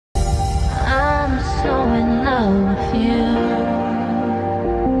love you.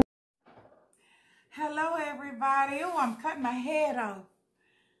 Hello, everybody. Oh, I'm cutting my head off.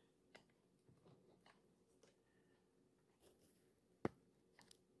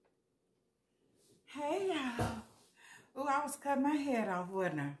 Hey, y'all. Oh, I was cutting my head off,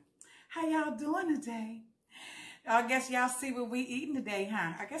 wasn't I? How y'all doing today? I guess y'all see what we eating today,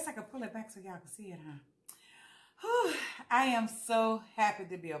 huh? I guess I could pull it back so y'all can see it, huh? Whew, I am so happy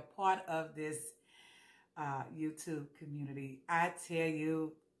to be a part of this YouTube community. I tell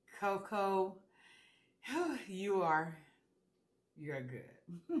you, Coco, you're good.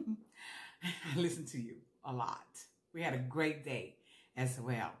 I listen to you a lot. We had a great day as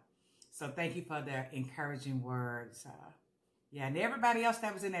well. So thank you for the encouraging words. Yeah, and everybody else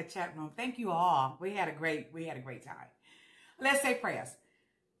that was in that chat room, thank you all. We had a great time. Let's say prayers.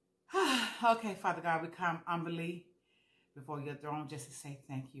 Okay, Father God, we come humbly before your throne just to say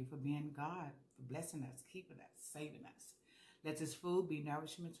thank you for being God, for blessing us, keeping us, saving us. Let this food be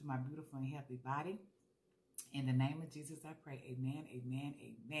nourishment to my beautiful and healthy body. In the name of Jesus, I pray. Amen, amen,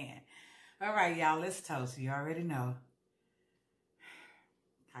 amen. All right, y'all, let's toast. You already know.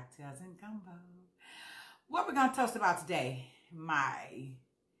 Cocktails and gumbo. What we're going to toast about today, my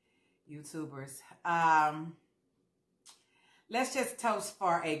YouTubers. Let's just toast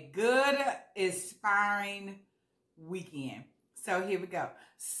for a good, inspiring weekend. So here we go.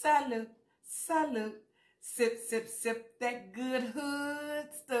 Salute, salute, sip, sip, sip that good hood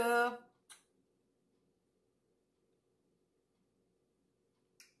stuff.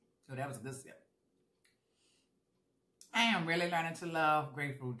 So that was a good sip. I am really learning to love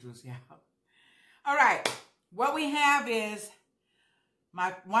grapefruit juice, y'all. All right, what we have is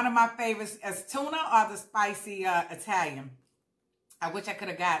one of my favorites is tuna or the spicy Italian. I wish I could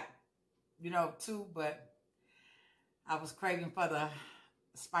have got, two, but I was craving for the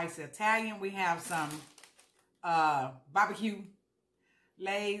spicy Italian. We have some barbecue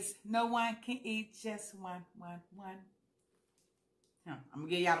lays. No one can eat just one. I'm going to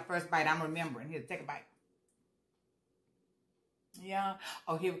give y'all the first bite. I'm remembering. Here, take a bite. Yeah.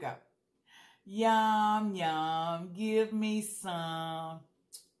 Oh, here we go. Yum, yum. Give me some. All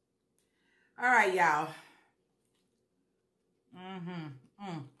right, y'all.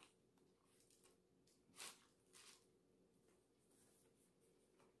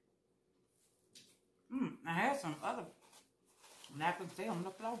 I had some other napkins stay on the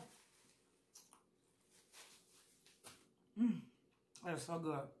floor. That is so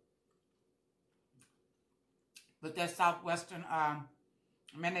good. With that Southwestern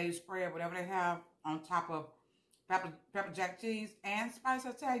mayonnaise spread, whatever they have on top of pepper jack cheese and spicy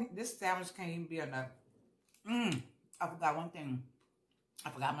Italian, this sandwich can't even be enough. I forgot one thing. I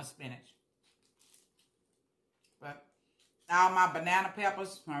forgot my spinach. But all my banana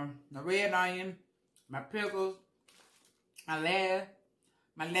peppers, my red onion, my pickles, my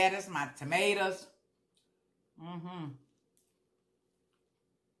lettuce, my tomatoes.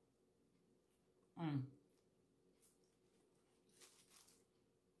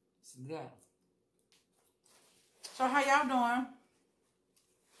 It's good. So how y'all doing?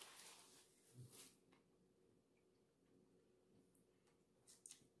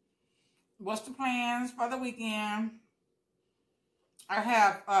 What's the plans for the weekend? I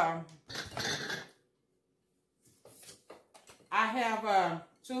have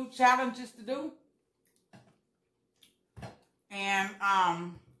 2 challenges to do. And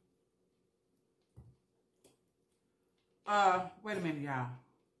wait a minute, y'all.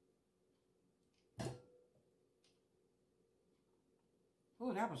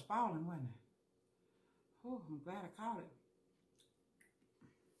 Oh, that was falling, wasn't it? Oh, I'm glad I caught it.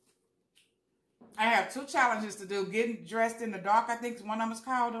 I have 2 challenges to do. Getting dressed in the dark, I think one of them is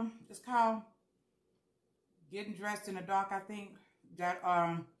called It's called Getting Dressed in the Dark, I think. That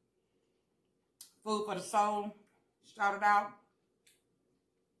Food for the Soul started out.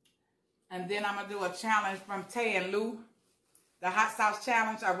 And then I'm gonna do a challenge from Tay and Lou. The hot sauce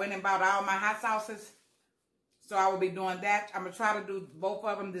challenge. I went and bought all my hot sauces. So I will be doing that. I'm going to try to do both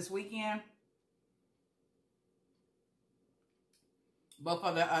of them this weekend. Both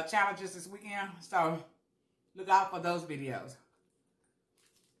of the challenges this weekend. So look out for those videos.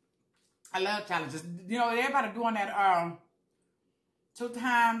 I love challenges. Everybody doing that 2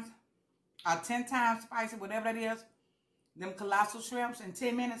 times or 10 times spicy, whatever that is. Them colossal shrimps in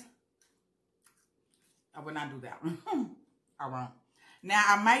 10 minutes. I will not do that one. I won't. Now,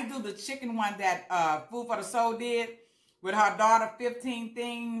 I might do the chicken one that Food for the Soul did with her daughter, 15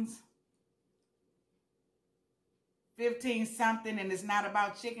 things. 15 something, and it's not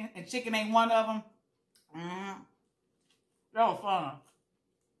about chicken, and chicken ain't one of them. That was fun.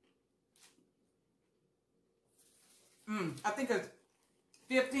 I think it's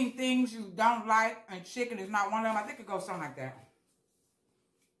 15 things you don't like, and chicken is not one of them. I think it goes something like that.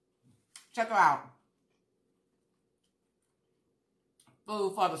 Check her out.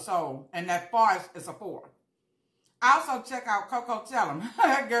 Food for the soul. And that farce is a 4. Also check out Coco Tellem.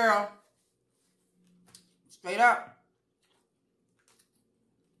 That girl. Straight up.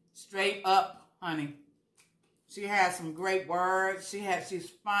 Straight up, honey. She has some great words. She's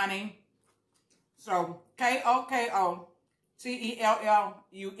funny. So KOKOTELLUM.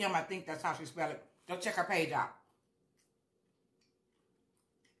 I think that's how she spelled it. Go check her page out.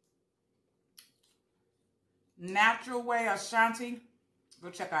 Natural Way Ashanti. Go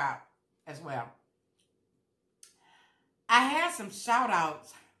check her out as well. I had some shout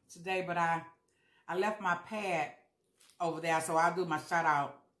outs today, but I left my pad over there, so I'll do my shout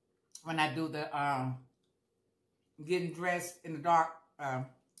out when I do the getting dressed in the dark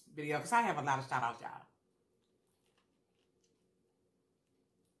video, because I have a lot of shout outs, y'all.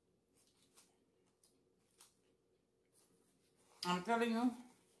 I'm telling you,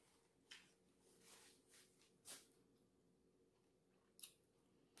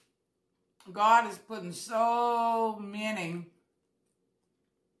 God is putting so many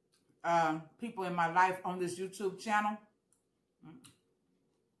people in my life on this YouTube channel.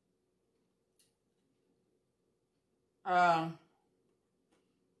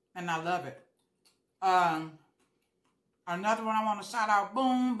 And I love it. Another one I want to shout out.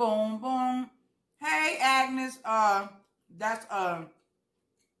 Boom, boom, boom. Hey, Agnes. That's y'all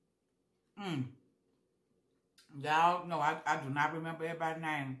know I do not remember everybody's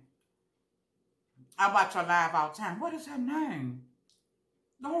name. I watch her live all the time. What is her name?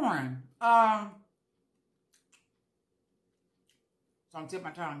 Lauren. So I'm tip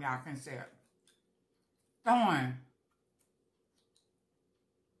my tongue, y'all. I can't say it. Lauren.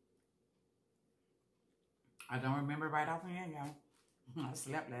 I don't remember right offhand, y'all. I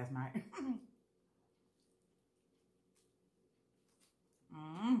slept last night.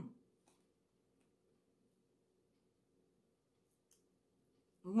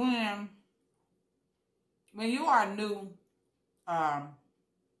 When you are new,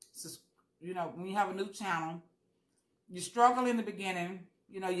 you know, when you have a new channel, you struggle in the beginning.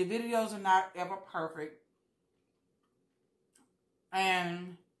 You know, your videos are not ever perfect.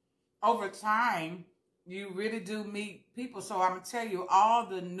 And over time, you really do meet people. So I'm going to tell you, all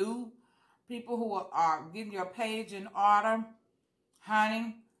the new people who are getting your page in order,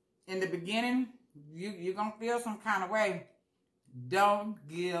 honey, in the beginning, you're going to feel some kind of way. Don't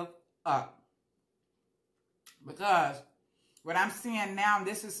give up. Because what I'm seeing now,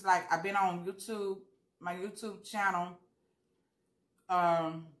 this is like, I've been on YouTube, my YouTube channel.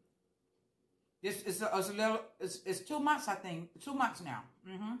 It's 2 months, I think. 2 months now.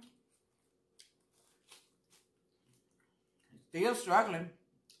 Still struggling,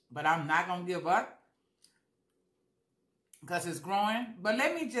 but I'm not going to give up because it's growing. But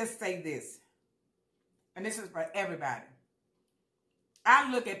let me just say this, and this is for everybody.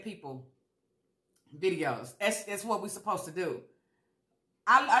 I look at people videos. That's what we're supposed to do.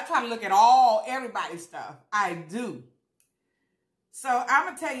 I try to look at everybody's stuff. I do. So I'm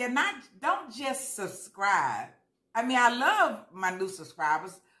going to tell you, don't just subscribe. I mean, I love my new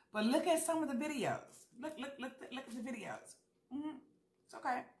subscribers, but look at some of the videos. Look at the videos. It's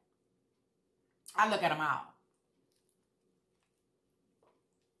okay. I look at them all.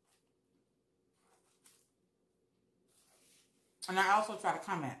 And I also try to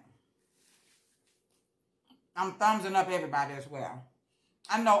comment. I'm thumbsing up everybody as well.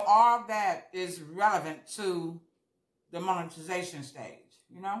 I know all that is relevant to the monetization stage,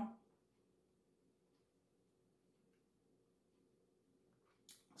 you know?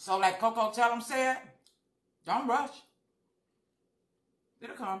 So like Coco Tellem said, don't rush.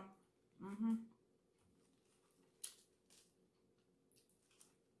 It'll come.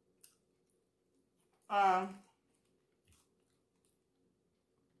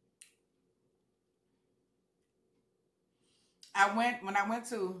 When I went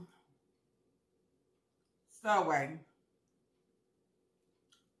to Subway,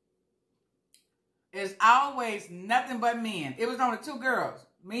 it's always nothing but men. It was only 2 girls.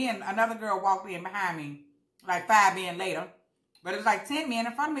 Me and another girl walked in behind me, like 5 men later. But it was like 10 men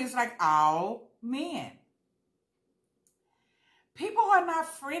in front of me. It's like all men. People are not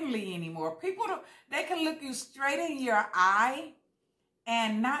friendly anymore. They can look you straight in your eye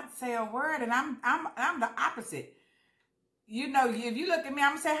and not say a word. And I'm the opposite. You know, if you look at me,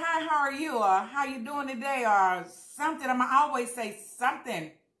 I'm gonna say, hi, how are you? Or how you doing today? Or something. I'm gonna always say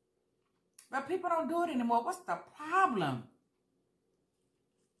something. But people don't do it anymore. What's the problem?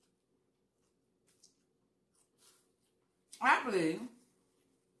 I believe,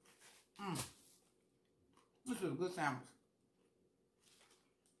 this is a good sandwich.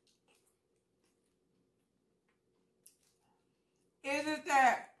 Is it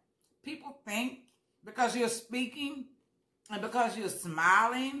that people think because you're speaking and because you're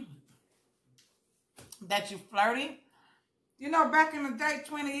smiling that you're flirting? You know, back in the day,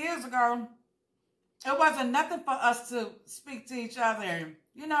 20 years ago, it wasn't nothing for us to speak to each other and,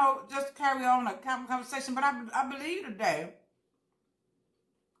 you know, just carry on a conversation. But I believe today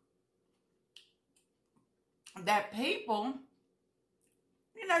that people,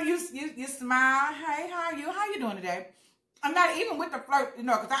 you know, you smile. Hey, how are you? How you doing today? I'm not even with the flirt, you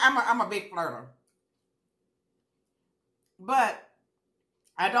know, because I'm a big flirter. But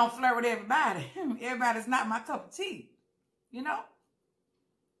I don't flirt with everybody. Everybody's not my cup of tea, you know.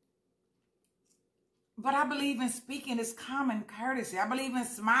 But I believe in speaking is common courtesy. I believe in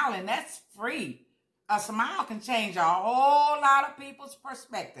smiling. That's free. A smile can change a whole lot of people's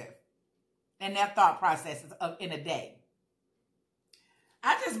perspective and their thought processes in a day.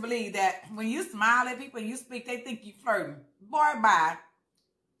 I just believe that when you smile at people and you speak, they think you flirting. Boy, bye.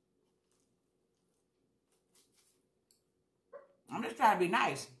 I'm just trying to be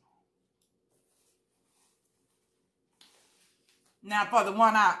nice. Now, for the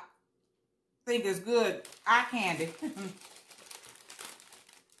one I think is good, eye candy.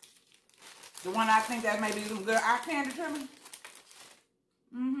 The one I think that may be some good eye candy to me.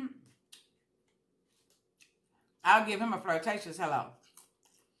 I'll give him a flirtatious hello.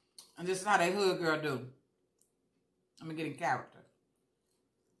 And this is how that hood girl do. Let me get in character.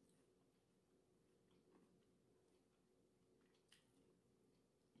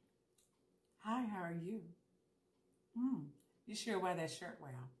 Hi, how are you? You sure wear that shirt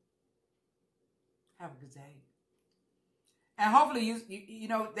well. Have a good day. And hopefully you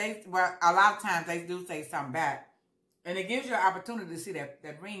know, well, a lot of times they do say something back. And it gives you an opportunity to see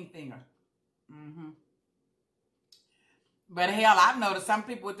that ring finger. But hell, I've noticed some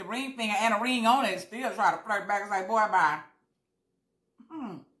people with the ring finger and a ring on it still try to flirt back. It's like, boy, bye.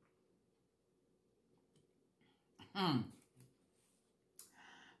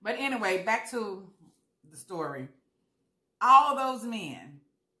 But anyway, back to the story. All those men,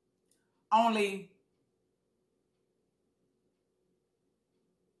 only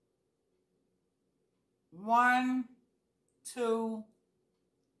one, two,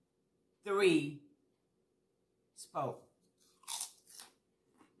 three spoke.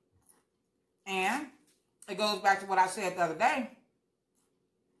 And it goes back to what I said the other day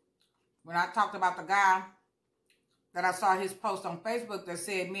when I talked about the guy that I saw his post on Facebook that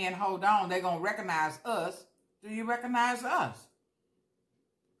said, men, hold on, they're going to recognize us. Do you recognize us?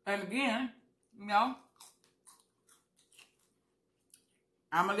 And again, you know,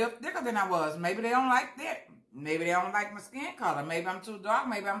 I'm a little thicker than I was. Maybe they don't like that. Maybe they don't like my skin color. Maybe I'm too dark.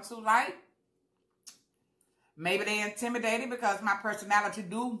 Maybe I'm too light. Maybe they're intimidated because my personality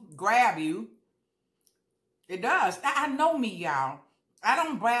do grab you. It does. I know me, y'all. I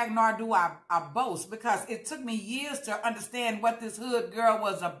don't brag nor do I boast because it took me years to understand what this hood girl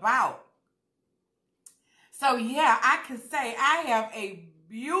was about. So yeah, I can say I have a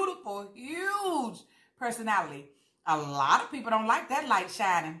beautiful, huge personality. A lot of people don't like that light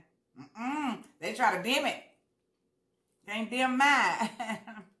shining. They try to dim it. Can't dim mine.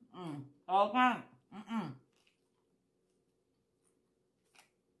 Okay.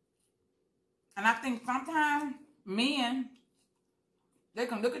 And I think sometimes men, they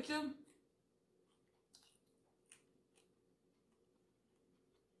can look at you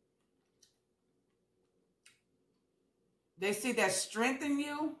they see that strength in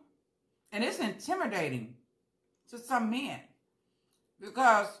you, and it's intimidating to some men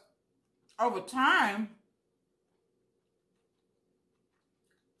because over time,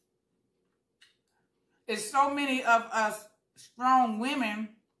 it's so many of us strong women,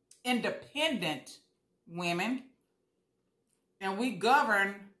 independent women, and we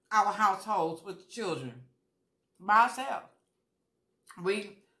govern our households with children by ourselves.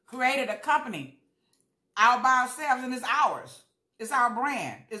 We created a company all by ourselves, and it's ours. It's our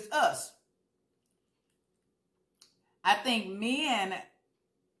brand. It's us. I think men,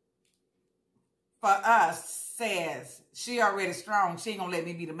 for us, says she already strong. She ain't gonna let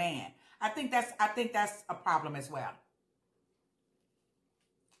me be the man. I think that's a problem as well.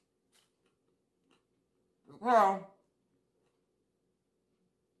 Well,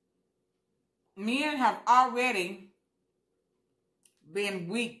 men have already been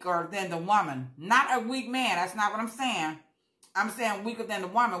weaker than the woman. Not a weak man. That's not what I'm saying. I'm saying weaker than the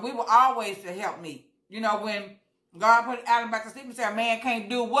woman. We were always to help me. You know, when God put Adam back to sleep and said, a man can't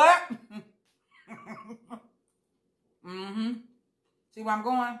do what? Mm-hmm. See where I'm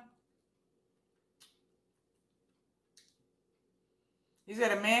going? He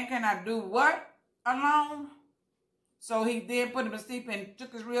said a man cannot do what alone? So he then put him to sleep and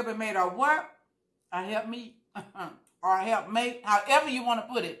took his rib and made a what? A helpmeet. Or a helpmate. However you want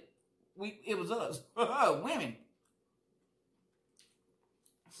to put it. It was us. Women.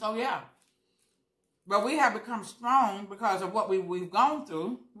 So yeah. But we have become strong because of what we've gone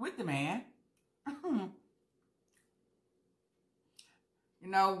through with the man. You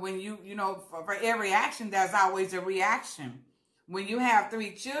know, when for every action, there's always a reaction. When you have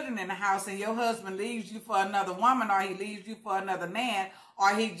 3 children in the house and your husband leaves you for another woman, or he leaves you for another man,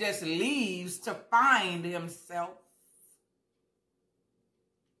 or he just leaves to find himself,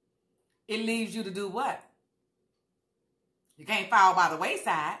 it leaves you to do what? You can't fall by the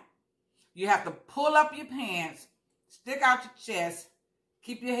wayside. You have to pull up your pants, stick out your chest,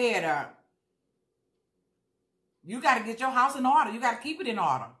 keep your head up. You got to get your house in order. You got to keep it in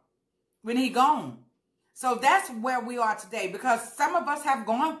order when he gone. So that's where we are today, because some of us have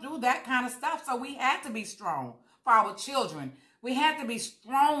gone through that kind of stuff. So we had to be strong for our children. We had to be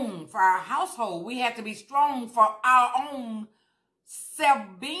strong for our household. We had to be strong for our own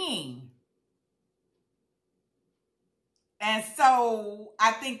self-being. And so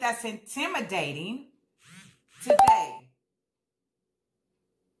I think that's intimidating today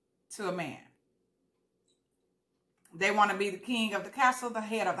to a man. They want to be the king of the castle, the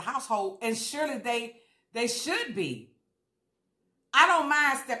head of the household, and surely they should be. I don't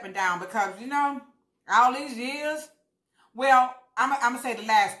mind stepping down because, you know, all these years, well, I'm going to say the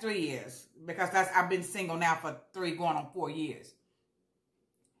last 3 years, because I've been single now for 3 going on 4 years.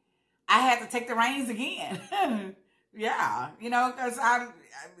 I had to take the reins again. Yeah, you know, because I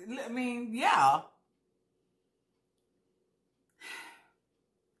mean, yeah.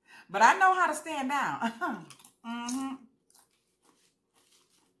 But I know how to stand down. Mm-hmm.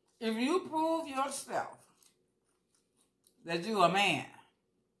 If you prove yourself that you're a man,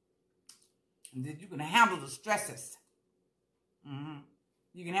 and that you can handle the stresses,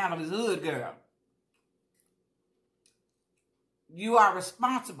 you can handle this hood girl, you are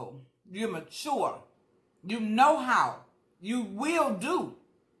responsible, you're mature, you know how, you will do.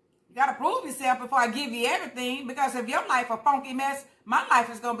 You got to prove yourself before I give you everything, because if your life a funky mess, my life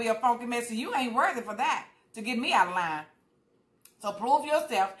is going to be a funky mess, and you ain't worthy for that to get me out of line. So prove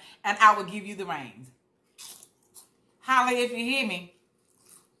yourself, and I will give you the reins. Holler if you hear me.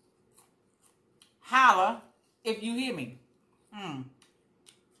 Holler if you hear me.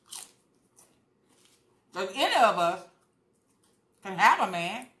 Because any of us can have a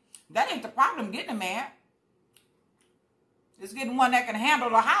man. That ain't the problem, getting a man. It's getting one that can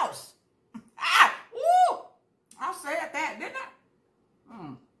handle the house. Woo! I said that, didn't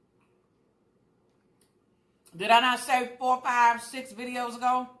I? Did I not say 4, 5, 6 videos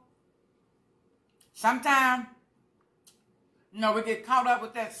ago? Sometimes, you know, we get caught up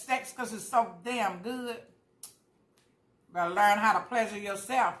with that sex because it's so damn good. You better learn how to pleasure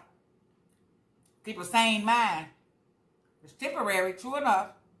yourself. Keep a sane mind. It's temporary, true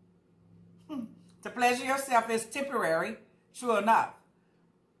enough. To pleasure yourself is temporary, true enough.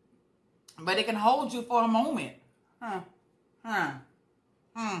 But it can hold you for a moment.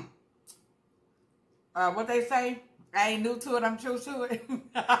 What they say? I ain't new to it, I'm true to it.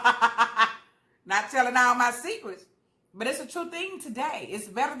 Not telling all my secrets. But it's a true thing today. It's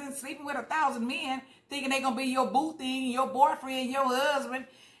better than sleeping with 1,000 men, thinking they're going to be your boo thing, your boyfriend, your husband.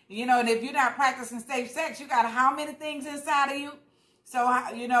 You know, and if you're not practicing safe sex, you got how many things inside of you? So,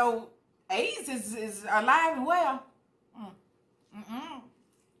 you know, AIDS is alive and well.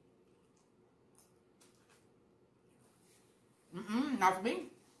 Not for me.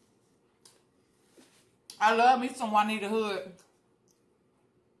 I love me some Juanita Hood.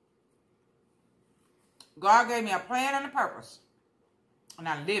 God gave me a plan and a purpose. And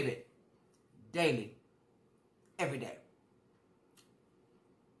I live it daily, every day.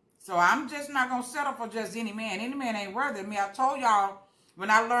 So I'm just not going to settle for just any man. Any man ain't worthy of me. I told y'all, when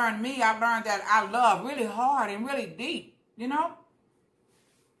I learned me, I learned that I love really hard and really deep, you know?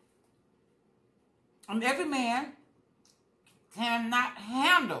 And every man cannot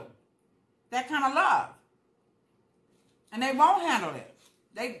handle that kind of love. And they won't handle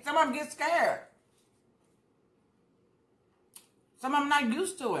it. Some of them get scared. Some of them not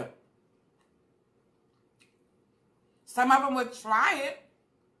used to it. Some of them would try it,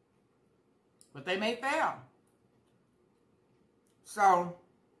 but they may fail. So,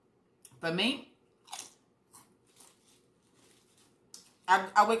 for me,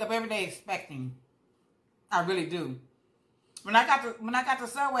 I wake up every day expecting. I really do. When I got to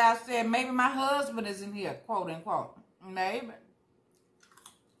Subway, I said, maybe my husband is in here, quote unquote. Maybe.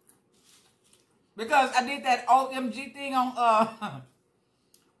 Because I did that OMG thing on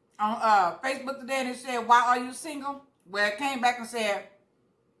Facebook today, and it said, why are you single? Where it came back and said,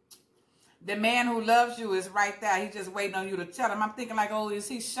 the man who loves you is right there. He's just waiting on you to tell him. I'm thinking like, oh, is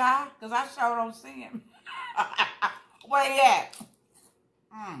he shy? Because I sure don't see him. Where he at?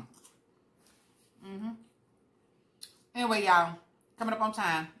 Anyway, y'all, coming up on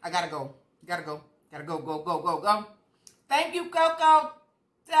time. I gotta go. Go. Thank you, Coco.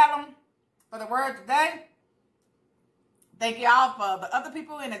 Tellem, for the word today. Thank y'all for the other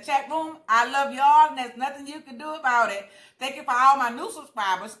people in the chat room. I love y'all, and there's nothing you can do about it. Thank you for all my new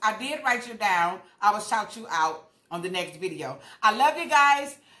subscribers. I did write you down. I will shout you out on the next video. I love you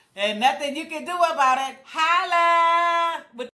guys, and nothing you can do about it. Holla!